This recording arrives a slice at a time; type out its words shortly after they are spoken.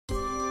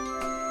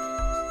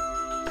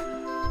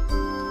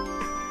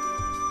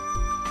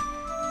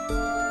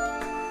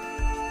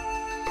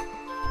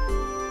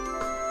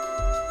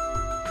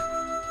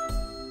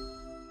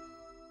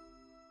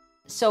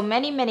So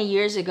many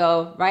years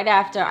ago, right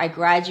after I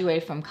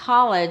graduated from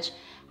college,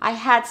 I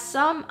had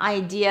some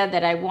idea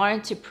that I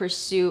wanted to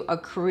pursue a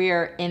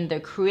career in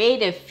the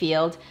creative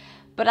field,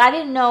 but I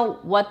didn't know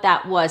what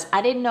that was.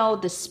 I didn't know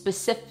the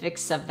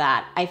specifics of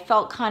that. I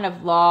felt kind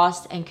of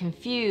lost and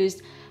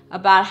confused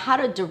about how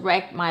to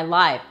direct my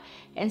life.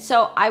 And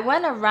so I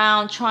went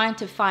around trying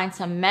to find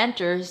some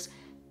mentors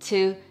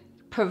to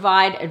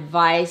provide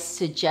advice,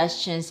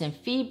 suggestions, and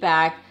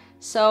feedback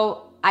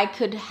so I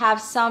could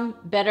have some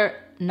better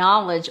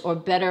knowledge or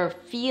better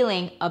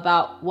feeling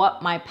about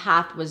what my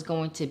path was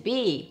going to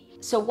be.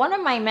 So one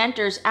of my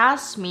mentors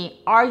asked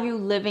me, "Are you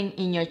living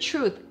in your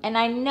truth?" And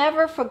I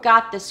never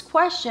forgot this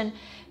question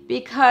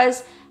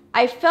because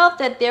I felt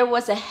that there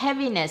was a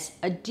heaviness,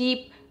 a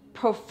deep,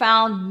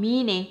 profound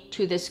meaning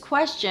to this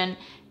question.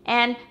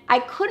 And I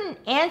couldn't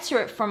answer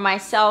it for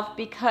myself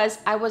because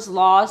I was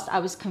lost, I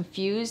was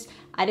confused,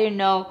 I didn't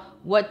know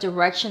what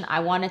direction I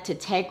wanted to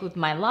take with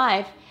my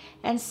life.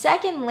 And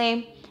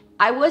secondly,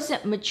 I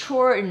wasn't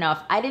mature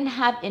enough. I didn't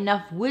have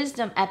enough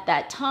wisdom at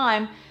that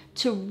time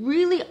to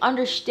really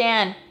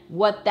understand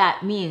what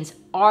that means.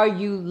 Are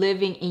you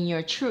living in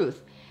your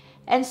truth?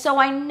 And so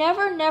I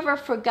never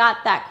forgot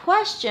that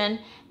question.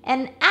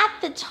 And at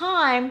the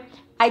time,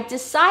 I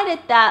decided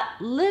that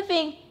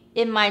living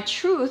in my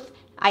truth,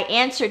 I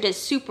answered it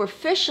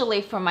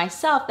superficially for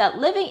myself, that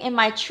living in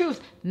my truth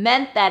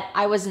meant that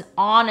I was an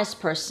honest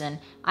person.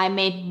 I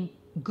made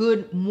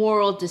good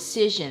moral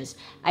decisions.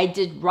 I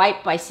did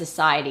right by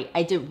society.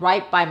 I did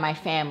right by my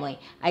family.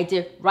 I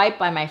did right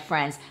by my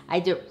friends. I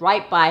did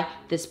right by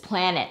this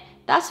planet.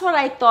 That's what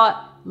I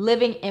thought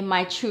living in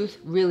my truth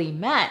really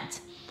meant.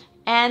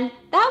 And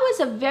that was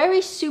a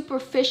very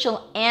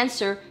superficial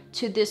answer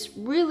to this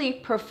really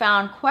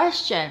profound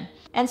question.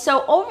 And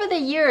so over the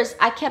years,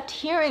 I kept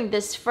hearing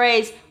this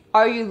phrase,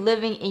 "Are you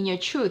living in your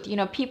truth?" You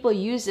know, people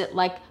use it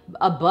like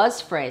a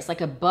buzz phrase, like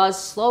a buzz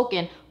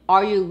slogan,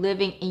 "Are you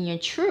living in your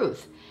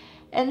truth?"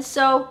 And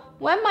so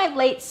when my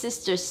late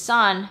sister's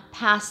son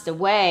passed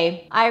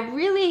away, I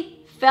really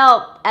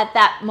felt at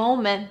that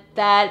moment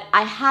that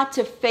I had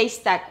to face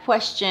that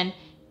question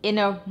in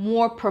a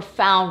more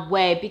profound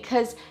way,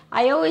 because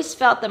I always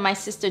felt that my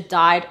sister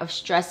died of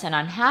stress and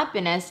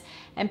unhappiness.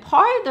 And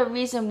part of the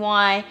reason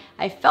why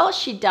I felt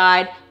she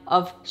died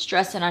of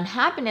stress and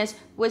unhappiness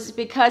was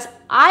because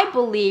I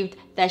believed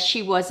that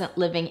she wasn't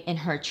living in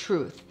her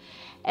truth.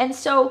 And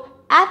so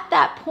at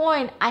that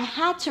point, I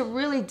had to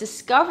really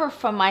discover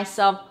for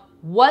myself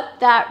what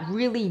that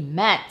really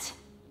meant.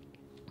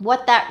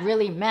 What that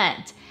really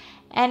meant.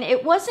 And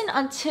it wasn't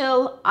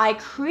until I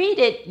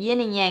created Yin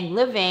and Yang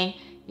Living,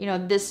 you know,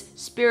 this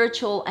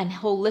spiritual and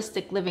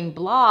holistic living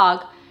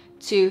blog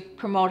to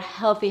promote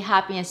healthy,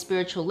 happy, and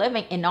spiritual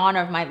living in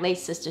honor of my late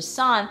sister's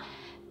son,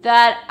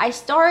 that I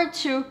started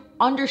to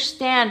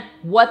understand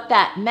what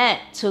that meant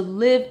to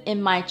live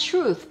in my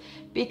truth,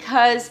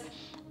 because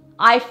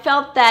I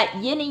felt that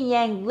Yin and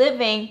Yang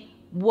Living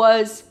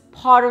was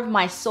part of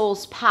my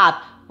soul's path,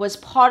 was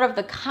part of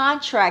the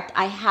contract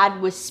I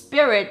had with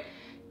Spirit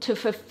to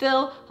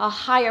fulfill a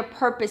higher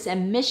purpose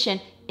and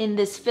mission in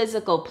this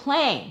physical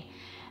plane.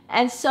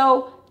 And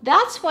so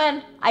that's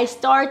when I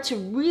started to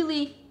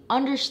really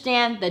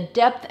understand the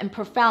depth and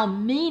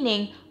profound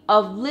meaning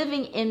of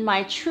living in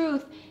my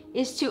truth,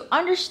 is to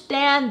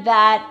understand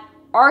that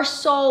our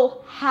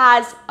soul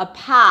has a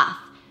path.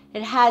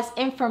 It has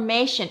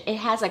information. It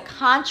has a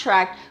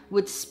contract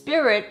with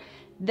Spirit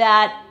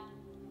that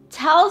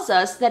tells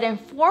us, that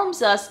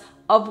informs us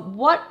of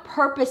what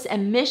purpose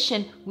and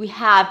mission we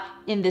have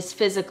in this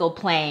physical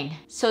plane.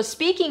 So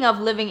speaking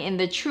of living in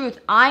the truth,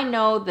 I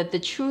know that the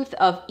truth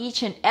of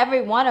each and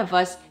every one of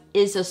us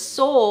is a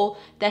soul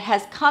that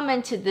has come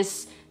into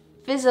this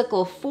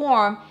physical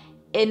form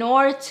in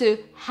order to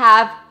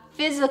have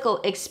physical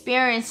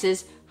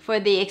experiences for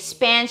the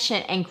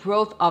expansion and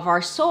growth of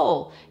our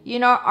soul. You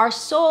know, our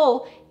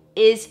soul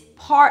is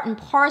part and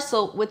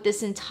parcel with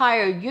this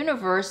entire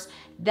universe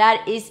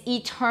that is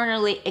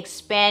eternally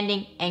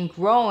expanding and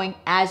growing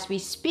as we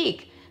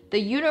speak. The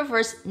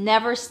universe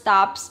never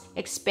stops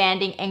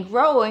expanding and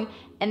growing,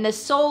 and the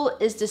soul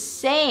is the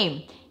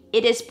same.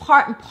 It is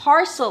part and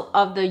parcel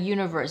of the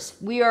universe.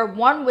 We are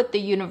one with the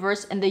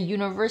universe, and the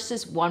universe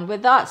is one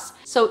with us.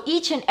 So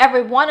each and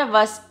every one of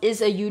us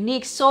is a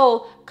unique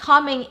soul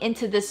coming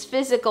into this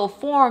physical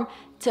form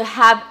to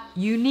have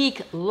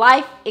unique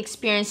life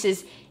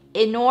experiences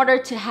in order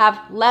to have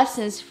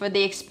lessons for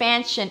the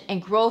expansion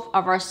and growth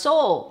of our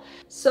soul.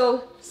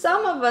 So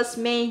some of us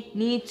may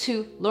need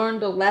to learn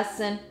the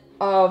lesson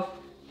of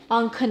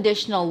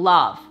unconditional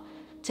love,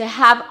 to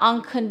have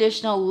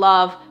unconditional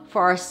love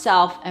for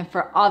ourselves and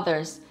for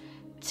others,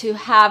 to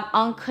have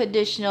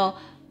unconditional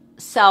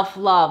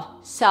self-love,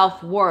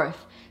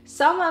 self-worth.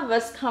 Some of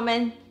us come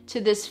into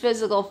this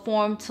physical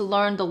form to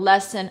learn the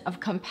lesson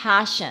of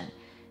compassion,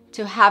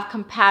 to have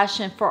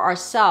compassion for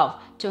ourselves,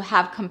 to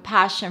have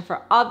compassion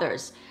for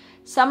others.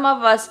 Some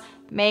of us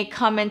may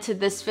come into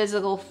this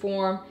physical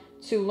form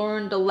to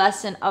learn the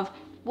lesson of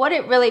what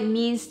it really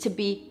means to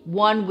be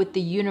one with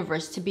the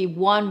universe, to be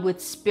one with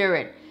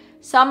Spirit.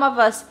 Some of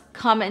us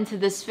come into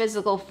this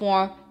physical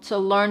form to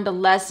learn the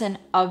lesson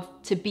of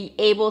to be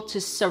able to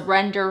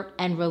surrender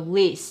and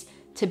release,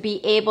 to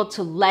be able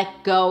to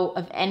let go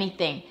of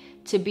anything,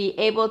 to be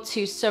able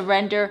to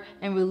surrender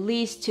and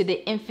release to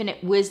the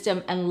infinite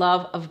wisdom and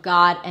love of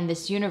God and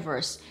this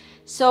universe.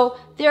 So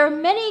there are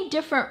many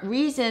different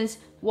reasons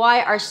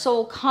why our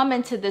soul come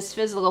into this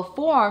physical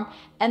form,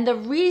 and the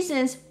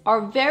reasons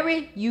are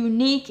very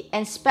unique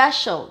and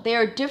special. They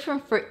are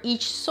different for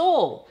each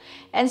soul.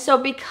 And so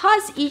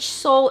because each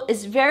soul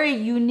is very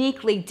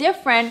uniquely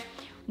different,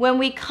 when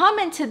we come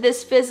into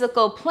this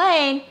physical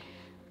plane,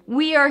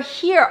 we are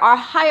here, our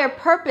higher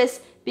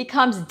purpose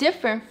becomes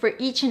different for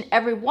each and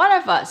every one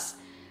of us.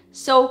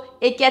 So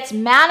it gets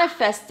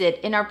manifested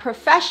in our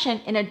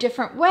profession in a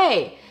different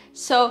way.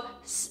 So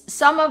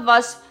some of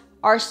us,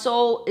 our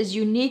soul is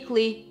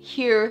uniquely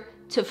here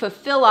to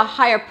fulfill a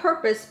higher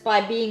purpose by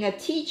being a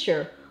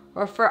teacher,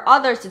 or for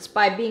others it's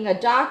by being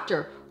a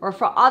doctor, or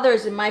for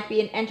others it might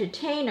be an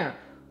entertainer,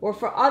 or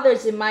for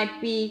others it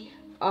might be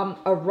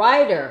a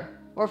writer,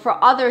 or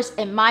for others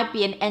it might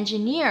be an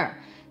engineer.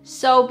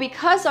 So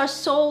because our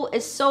soul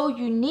is so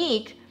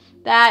unique,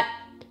 that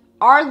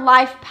our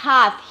life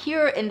path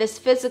here in this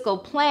physical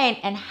plane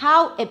and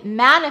how it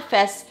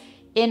manifests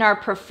in our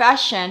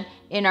profession,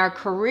 in our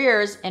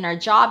careers, in our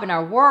job, in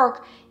our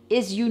work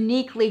is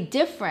uniquely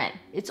different.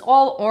 It's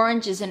all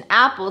oranges and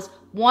apples.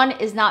 One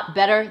is not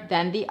better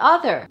than the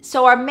other.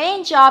 So our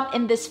main job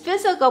in this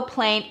physical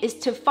plane is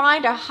to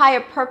find our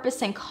higher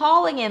purpose and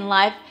calling in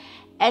life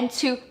and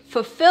to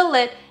fulfill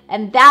it.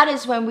 And that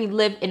is when we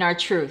live in our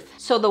truth.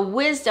 So the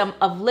wisdom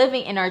of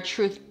living in our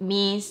truth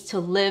means to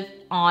live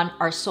on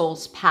our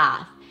soul's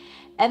path.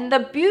 And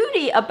the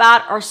beauty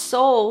about our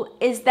soul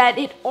is that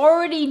it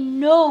already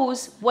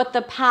knows what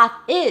the path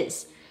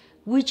is.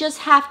 We just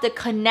have to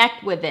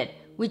connect with it.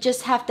 We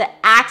just have to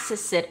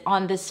access it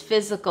on this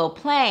physical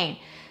plane.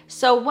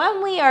 So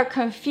when we are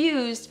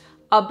confused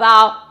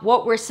about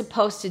what we're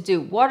supposed to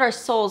do, what our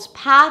soul's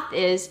path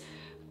is,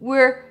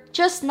 we're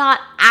just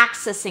not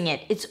accessing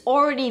it. It's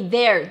already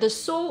there. The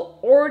soul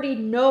already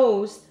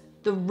knows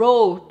the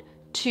road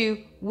to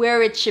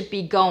where it should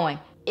be going.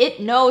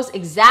 It knows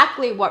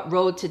exactly what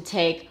road to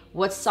take,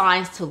 what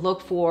signs to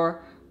look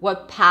for,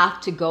 what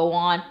path to go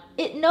on.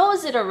 It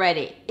knows it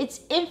already.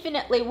 It's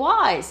infinitely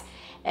wise.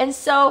 And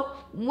so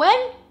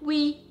when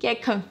we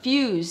get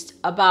confused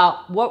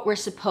about what we're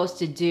supposed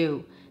to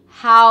do,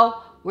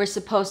 how we're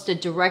supposed to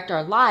direct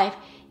our life,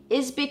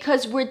 is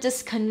because we're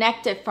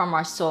disconnected from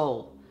our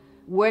soul.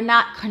 We're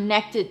not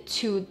connected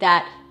to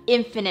that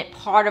infinite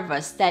part of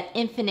us, that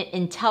infinite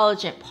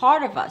intelligent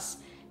part of us.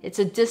 It's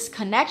a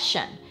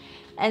disconnection.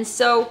 And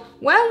so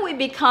when we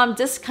become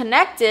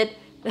disconnected,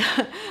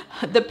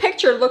 the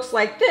picture looks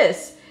like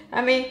this.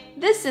 I mean,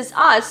 this is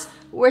us.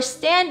 We're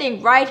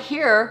standing right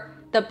here,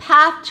 the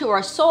path to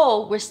our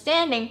soul, we're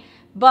standing,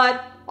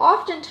 but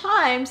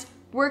oftentimes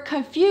we're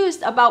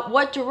confused about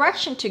what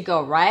direction to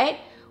go, right?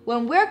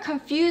 When we're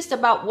confused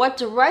about what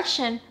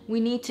direction we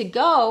need to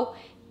go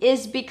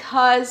is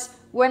because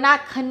we're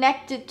not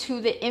connected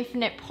to the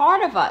infinite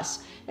part of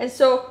us. And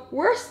so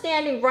we're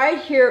standing right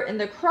here in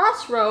the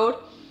crossroad.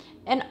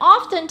 And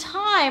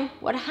oftentimes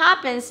what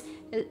happens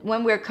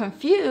when we're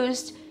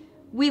confused,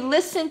 we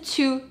listen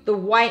to the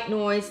white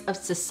noise of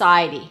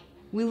society.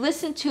 We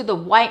listen to the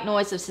white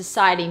noise of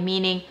society,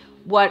 meaning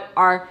what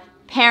our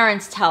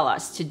parents tell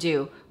us to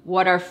do,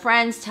 what our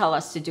friends tell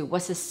us to do,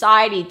 what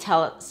society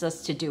tells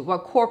us to do,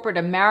 what corporate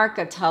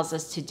America tells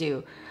us to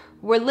do.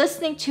 We're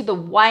listening to the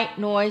white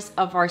noise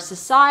of our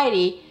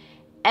society,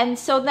 and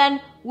so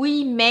then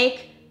we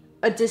make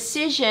a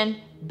decision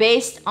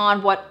based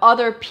on what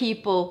other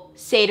people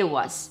say to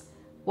us,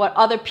 what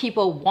other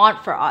people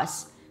want for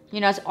us. You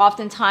know,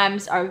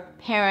 oftentimes our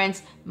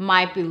parents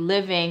might be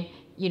living,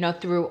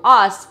 through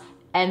us,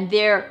 and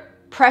they're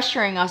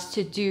pressuring us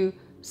to do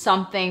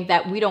something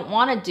that we don't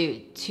want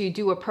to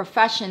do a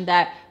profession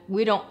that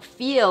we don't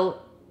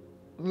feel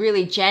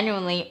really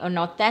genuinely and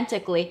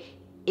authentically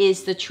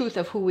is the truth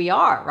of who we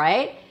are,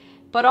 right?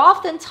 But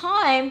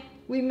oftentimes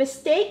we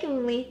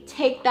mistakenly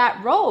take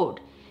that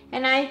road.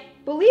 And I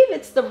believe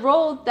it's the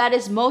road that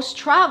is most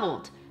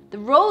traveled. The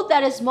road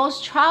that is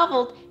most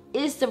traveled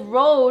is the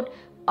road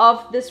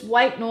of this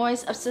white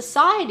noise of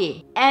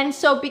society. And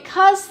so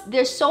because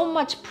there's so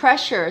much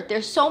pressure,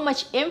 there's so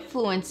much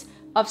influence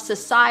of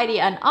society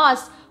on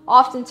us,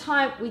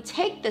 oftentimes we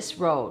take this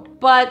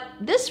road. But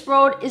this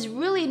road is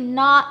really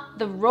not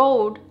the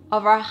road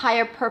of our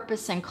higher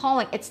purpose and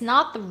calling. It's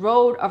not the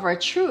road of our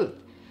truth.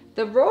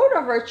 The road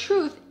of our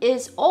truth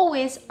is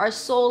always our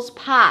soul's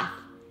path.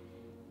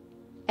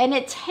 And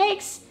it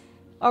takes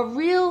a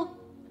real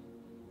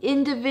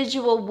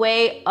individual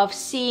way of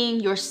seeing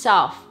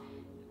yourself,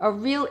 a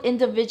real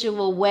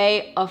individual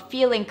way of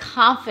feeling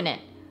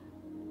confident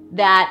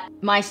that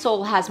my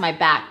soul has my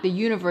back, the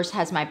universe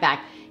has my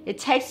back. It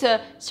takes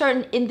a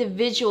certain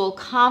individual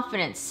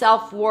confidence,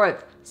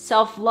 self-worth,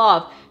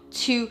 self-love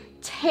to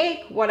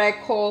take what I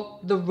call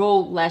the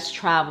road less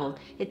traveled.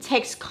 It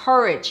takes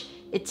courage.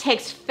 It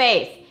takes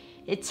faith.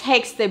 It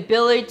takes the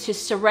ability to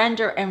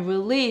surrender and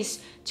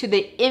release to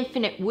the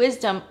infinite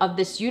wisdom of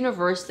this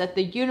universe, that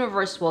the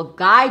universe will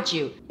guide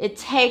you. It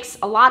takes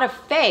a lot of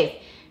faith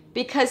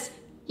because,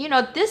 you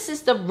know, this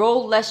is the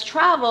road less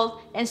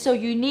traveled, and so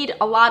you need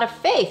a lot of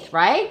faith,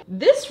 right?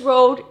 This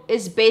road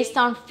is based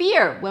on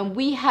fear. When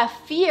we have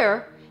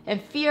fear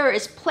and fear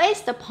is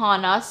placed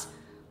upon us,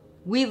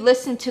 we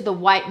listen to the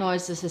white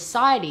noise of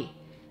society.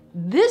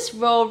 This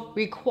road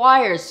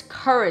requires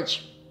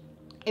courage.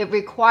 It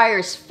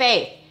requires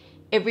faith.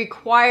 It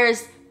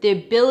requires the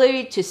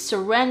ability to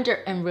surrender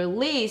and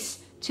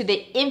release to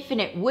the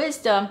infinite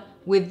wisdom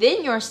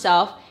within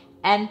yourself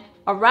and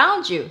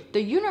around you.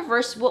 The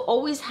universe will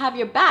always have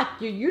your back.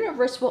 Your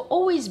universe will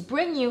always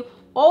bring you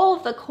all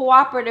of the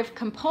cooperative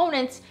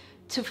components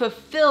to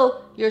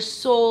fulfill your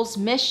soul's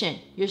mission,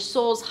 your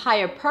soul's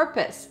higher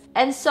purpose.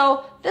 And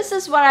so this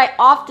is what I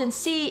often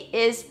see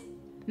is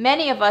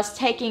many of us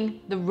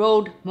taking the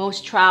road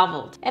most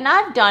traveled. And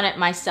I've done it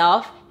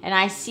myself, and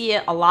I see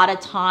it a lot of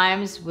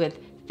times with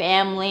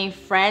family,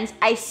 friends.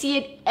 I see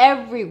it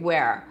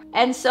everywhere.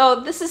 And so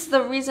this is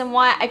the reason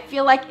why I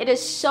feel like it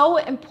is so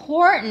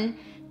important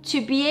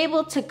to be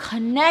able to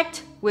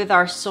connect with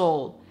our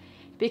soul.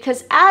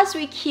 Because as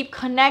we keep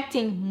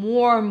connecting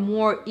more and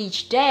more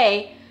each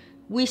day,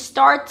 we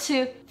start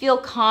to feel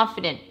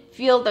confident,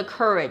 feel the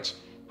courage,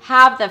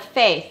 have the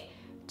faith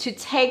to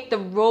take the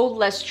road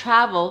less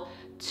traveled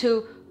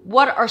to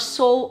what our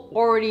soul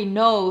already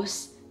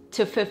knows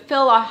to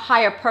fulfill our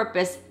higher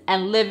purpose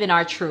and live in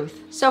our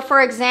truth. So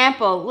for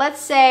example, let's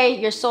say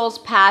your soul's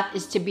path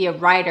is to be a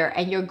writer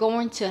and you're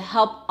going to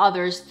help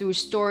others through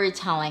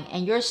storytelling,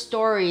 and your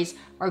stories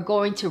are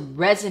going to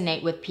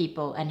resonate with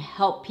people and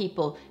help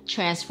people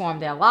transform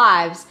their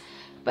lives.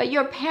 But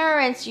your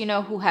parents, you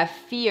know, who have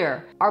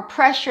fear, are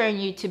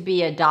pressuring you to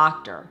be a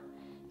doctor.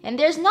 And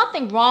there's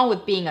nothing wrong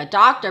with being a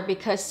doctor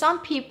because some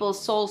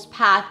people's soul's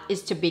path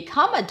is to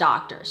become a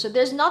doctor. So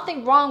there's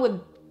nothing wrong with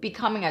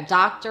becoming a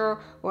doctor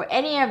or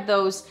any of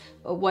those,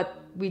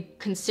 what we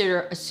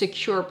consider a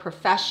secure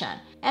profession.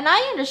 And I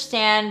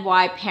understand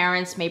why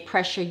parents may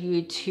pressure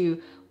you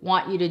to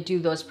want you to do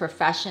those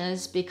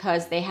professions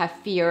because they have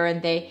fear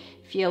and they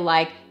feel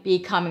like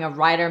becoming a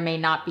writer may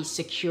not be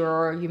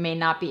secure, you may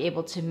not be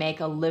able to make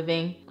a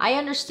living. I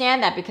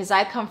understand that because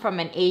I come from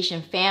an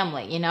Asian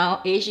family, you know,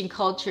 Asian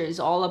culture is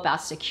all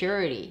about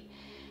security.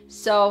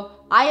 So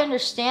I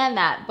understand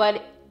that,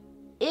 but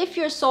if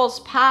your soul's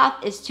path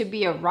is to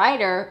be a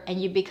writer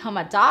and you become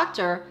a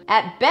doctor,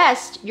 at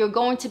best, you're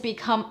going to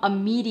become a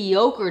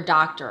mediocre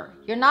doctor.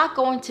 You're not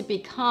going to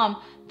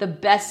become the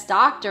best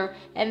doctor,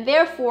 and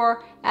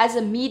therefore, as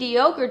a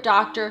mediocre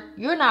doctor,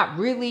 you're not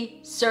really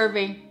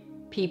serving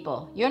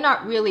people. You're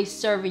not really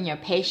serving your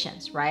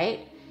patients,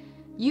 right?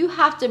 You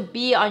have to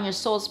be on your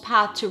soul's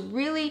path to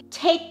really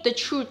take the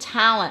true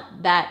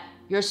talent that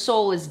your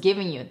soul is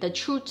giving you, the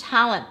true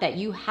talent that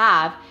you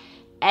have,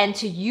 and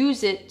to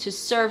use it to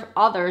serve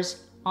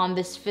others on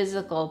this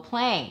physical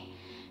plane.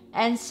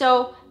 And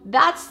so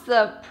that's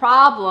the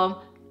problem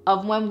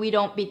of when we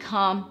don't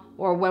become,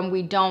 or when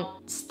we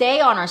don't stay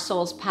on our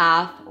soul's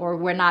path, or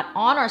we're not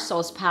on our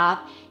soul's path,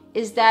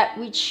 is that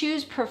we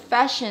choose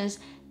professions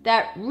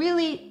that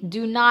really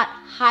do not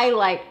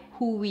highlight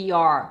who we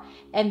are.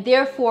 And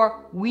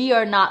therefore, we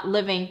are not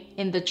living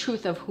in the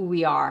truth of who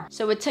we are.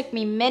 So it took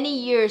me many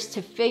years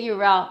to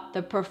figure out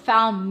the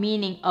profound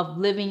meaning of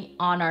living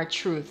on our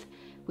truth,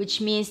 which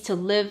means to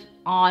live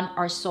on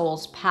our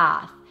soul's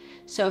path.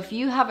 So if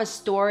you have a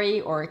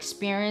story or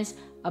experience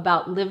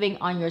about living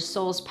on your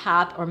soul's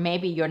path, or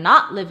maybe you're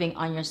not living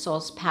on your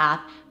soul's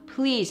path,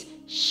 please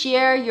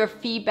share your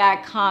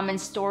feedback,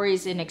 comments,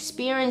 stories, and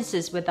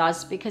experiences with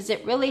us because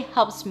it really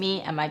helps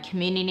me and my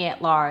community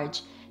at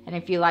large. And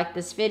if you like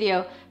this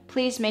video,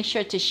 please make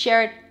sure to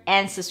share it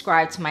and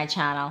subscribe to my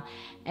channel.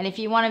 And if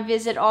you want to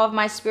visit all of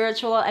my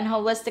spiritual and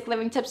holistic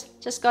living tips,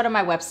 just go to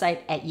my website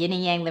at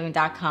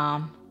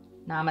yinandyangliving.com.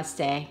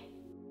 Namaste.